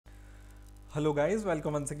Hello guys,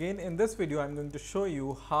 welcome once again. In this video I'm going to show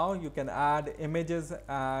you how you can add images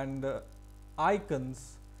and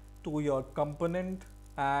icons to your component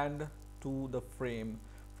and to the frame.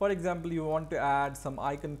 For example, you want to add some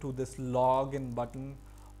icon to this login button,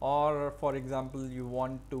 or for example you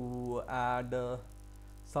want to add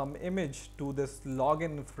some image to this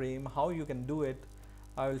login frame. How you can do it,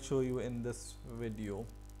 I will show you in this video.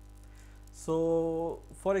 So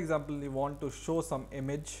for example, you want to show some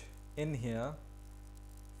image in here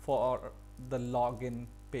for the login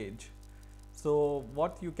page. So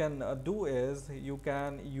what you can do is you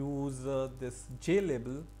can use this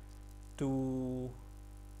JLabel to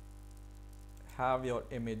have your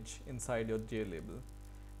image inside your JLabel,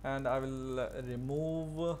 and I will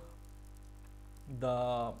remove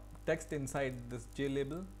the text inside this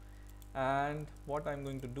JLabel, and what I'm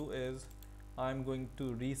going to do is I'm going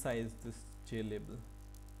to resize this JLabel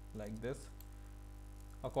like this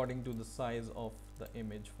according to the size of the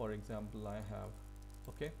image. For example, I have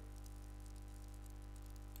okay.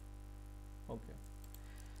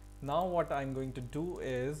 Now what I'm going to do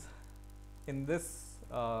is in this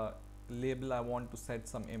label I want to set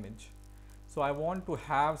some image. So I want to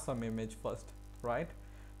have some image first, right?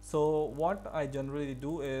 So what I generally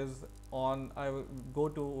do is I will go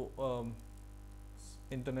to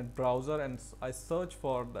internet browser and I search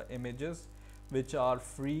for the images which are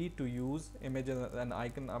free to use, images and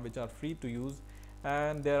icon which are free to use,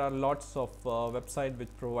 and there are lots of websites which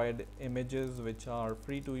provide images which are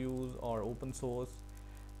free to use or open source.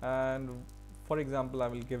 And for example, I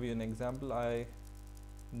will give you an example. I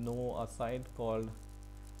know a site called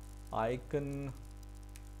Icon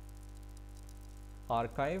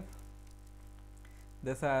Archive.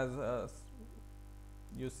 This has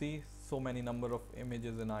you see so many number of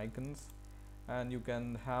images and icons, and you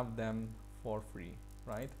can have them for free,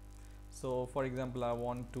 right? So for example, I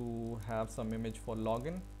want to have some image for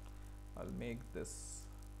login. I'll make this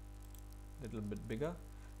little bit bigger.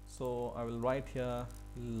 So I will write here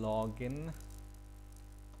login,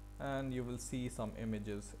 and you will see some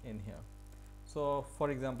images in here. So for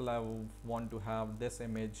example, I want to have this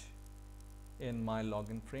image in my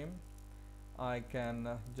login frame. I can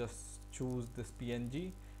just choose this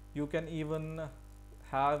PNG. You can even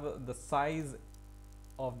have the size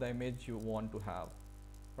of the image you want to have,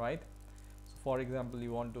 right? So for example,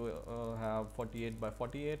 you want to have 48 by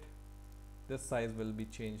 48. This size will be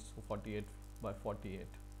changed to 48 by 48,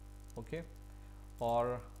 okay?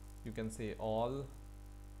 Or you can say all,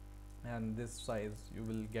 and this size you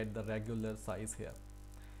will get the regular size here.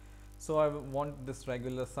 So I want this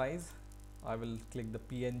regular size. I will click the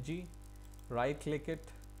PNG, right click it,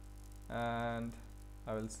 and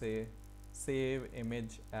I will say save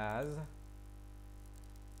image as,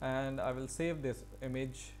 and I will save this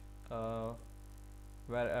image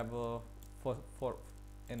wherever for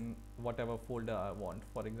in whatever folder I want.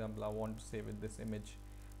 For example, I want to save this image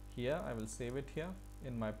here. I will save it here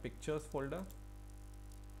in my pictures folder.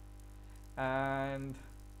 And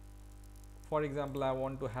for example, I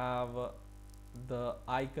want to have the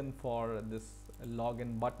icon for this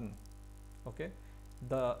login button. Okay,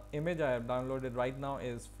 the image I have downloaded right now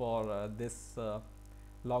is for this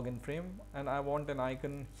login frame, and I want an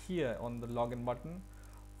icon here on the login button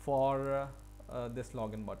for this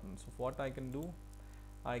login button. So what I can do,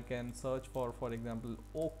 I can search for example,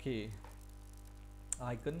 OK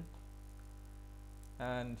icon,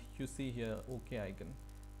 and you see here OK icon,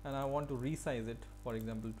 and I want to resize it, for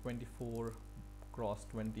example 24 cross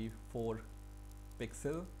 24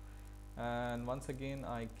 pixel, and once again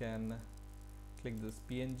I can click this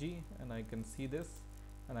PNG and I can see this,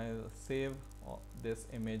 and I will save this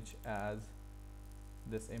image as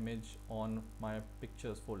this image on my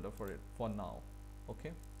pictures folder for it for now.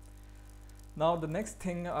 Okay, now the next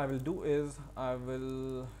thing I will do is I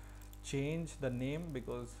will change the name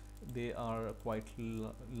because they are quite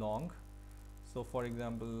long. So for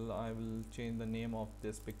example, I will change the name of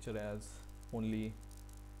this picture as only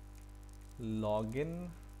login,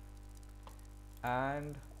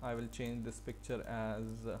 and I will change this picture as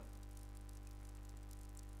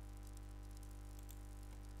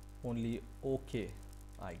only OK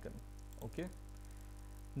icon. Okay,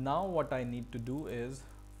 now what I need to do is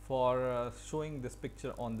for showing this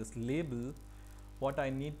picture on this label, what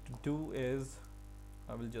I need to do is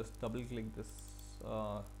I will just double click this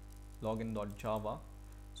login.java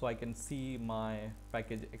so I can see my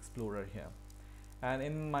package explorer here. And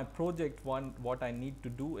in my project, what I need to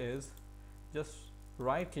do is just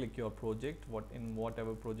right click your project, in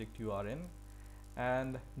whatever project you are in,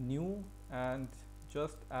 and new, and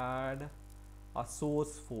just add a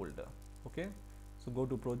source folder. Okay, so go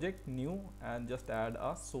to project, new, and just add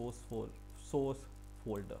a source source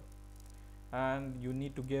folder, and you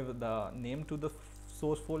need to give the name to the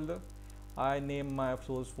source folder. I name my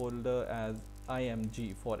source folder as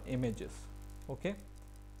img for images. Okay,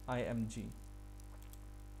 img,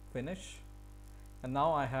 finish. And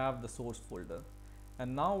now I have the source folder,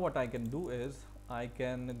 and now what I can do is I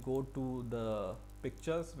can go to the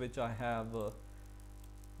pictures which I have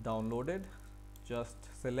downloaded. Just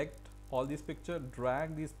select all these pictures,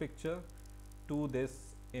 drag these picture to this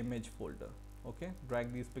image folder. Okay,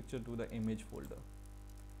 drag these picture to the image folder,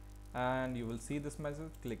 and you will see this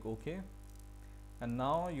message. Click OK, and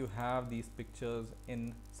now you have these pictures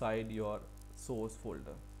inside your source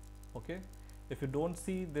folder. Okay, if you don't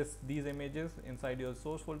see these images inside your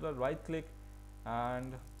source folder, right click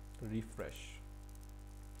and refresh.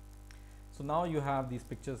 So now you have these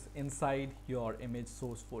pictures inside your image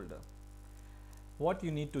source folder. What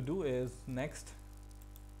you need to do is next,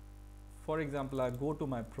 for example, I go to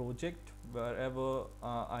my project, wherever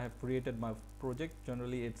I have created my project.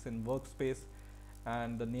 Generally it's in workspace,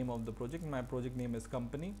 and the name of the project, my project name is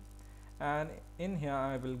company, and in here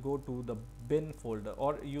I will go to the bin folder,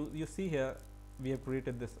 or you see here we have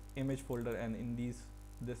created this image folder, and in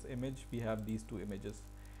this image we have these two images.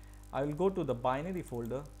 I will go to the binary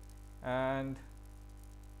folder, and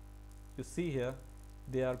you see here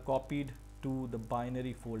they are copied to the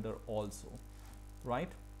binary folder also, right?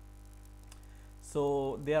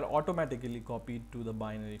 So they are automatically copied to the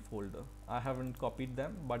binary folder. I haven't copied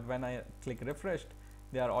them, but when I click refresh,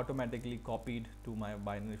 they are automatically copied to my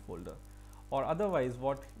binary folder. Or otherwise,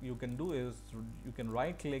 what you can do is you can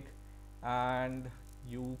right click and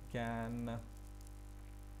you can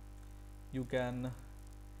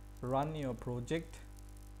run your project,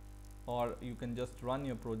 or you can just run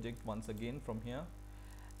your project once again from here,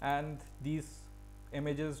 and these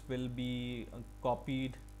images will be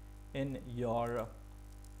copied in your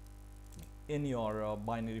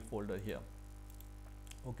binary folder here.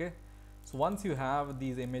 Okay, so once you have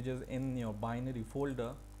these images in your binary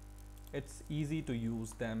folder, it's easy to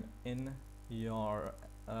use them in your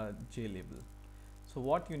JLabel. So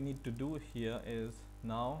what you need to do here is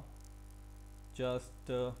now just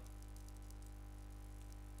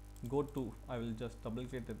go to, I will just double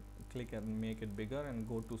click and make it bigger, and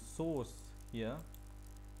go to source here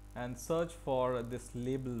and search for this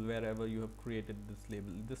label wherever you have created this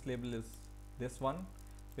label. This label is this one,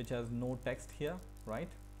 which has no text here, right?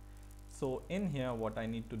 So in here what I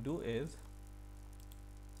need to do is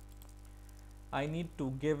I need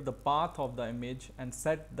to give the path of the image and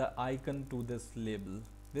set the icon to this label.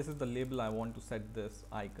 This is the label I want to set this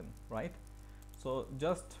icon, right? So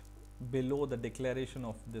just below the declaration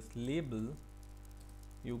of this label,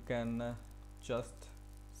 you can just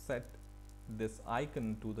set this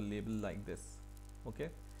icon to the label like this. Okay,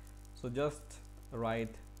 so just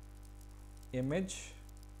write image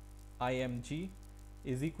img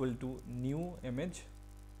is equal to new image,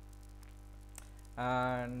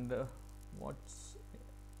 and what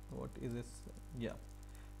is this? Yeah,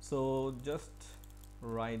 so just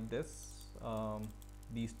write this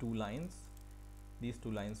these two lines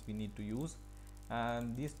we need to use,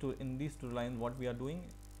 and in these two lines what we are doing,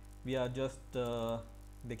 we are just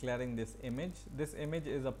declaring this image. This image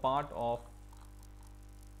is a part of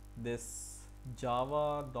this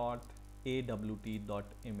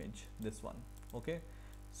java.awt.image, this one. Okay,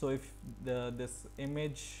 so if this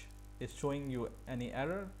image is showing you any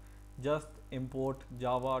error, just import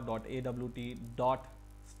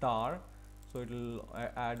java.awt.star, so it will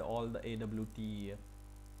add all the AWT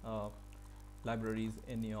libraries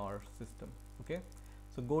in your system. Okay,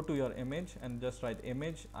 so go to your image and just write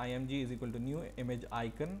image img is equal to new image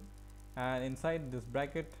icon, and inside this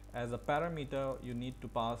bracket as a parameter you need to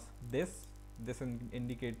pass this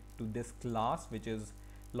indicate to this class, which is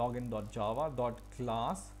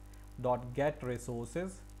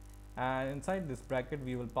login.java.class.getResources, and inside this bracket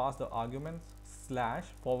we will pass the arguments /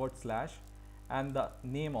 and the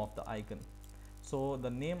name of the icon. So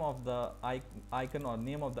the name of the icon or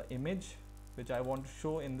name of the image which I want to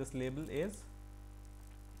show in this label is,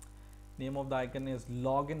 name of the icon is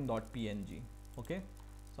login.png. Okay,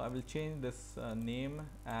 so I will change this name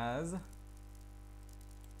as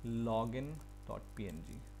login.png,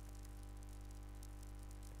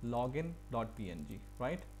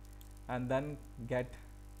 right, and then get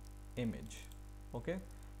image. Okay,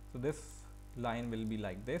 so this line will be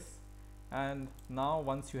like this, and now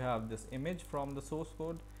once you have this image from the source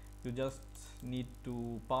code, you just need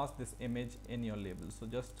to pass this image in your label. So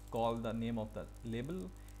just call the name of the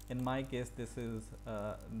label. In my case this is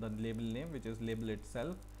the label name, which is label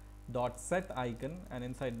itself dot set icon, and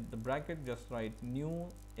inside the bracket just write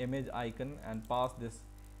new image icon and pass this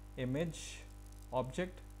image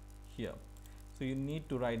object here. So you need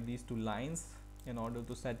to write these two lines in order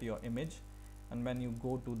to set your image, and when you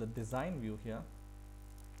go to the design view here,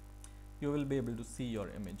 you will be able to see your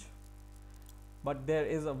image. But there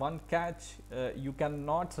is a one catch, you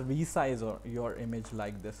cannot resize your image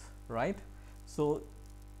like this, right? So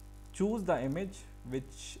choose the image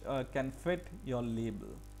which can fit your label.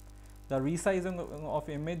 The resizing of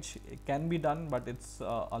image can be done, but it's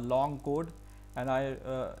a long code, and I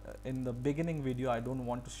in the beginning video I don't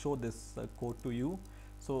want to show this code to you.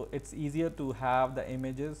 So it's easier to have the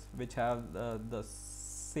images which have the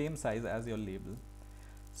same size as your label.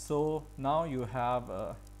 So now you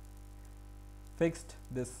have fixed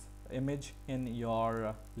this image in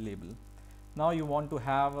your label. Now you want to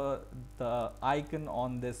have the icon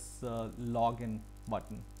on this login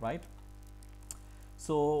button, right?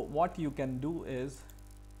 So what you can do is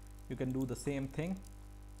you can do the same thing.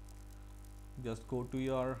 Just go to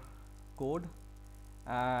your code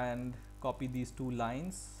and copy these two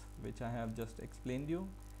lines which I have just explained you,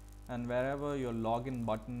 and wherever your login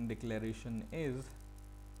button declaration is,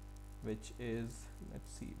 which is,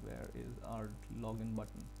 let's see, where is our login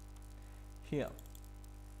button? Here.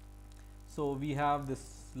 So we have this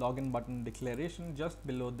login button declaration. Just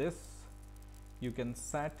below this you can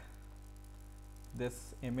set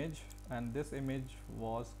this image, and this image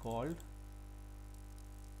was called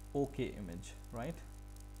OK image, right?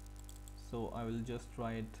 So I will just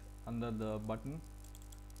write under the button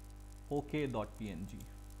ok.png,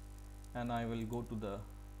 and I will go to the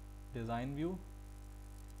design view,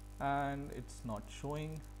 and it's not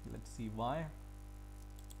showing. Let's see why.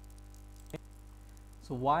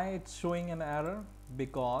 So why it's showing an error?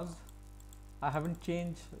 Because I haven't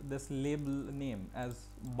changed this label name as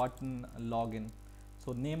button login.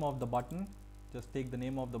 So name of the button, just take the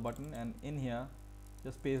name of the button, and in here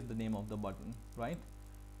just paste the name of the button, right?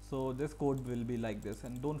 So this code will be like this,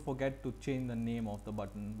 and don't forget to change the name of the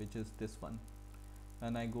button, which is this one.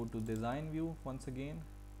 When I go to design view once again,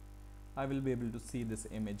 I will be able to see this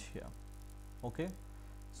image here. Okay,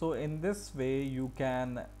 so in this way you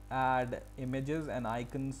can add images and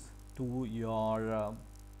icons to your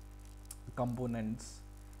components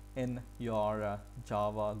in your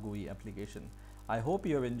Java GUI application. I hope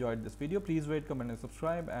you have enjoyed this video. Please rate, comment and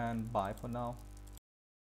subscribe, and bye for now.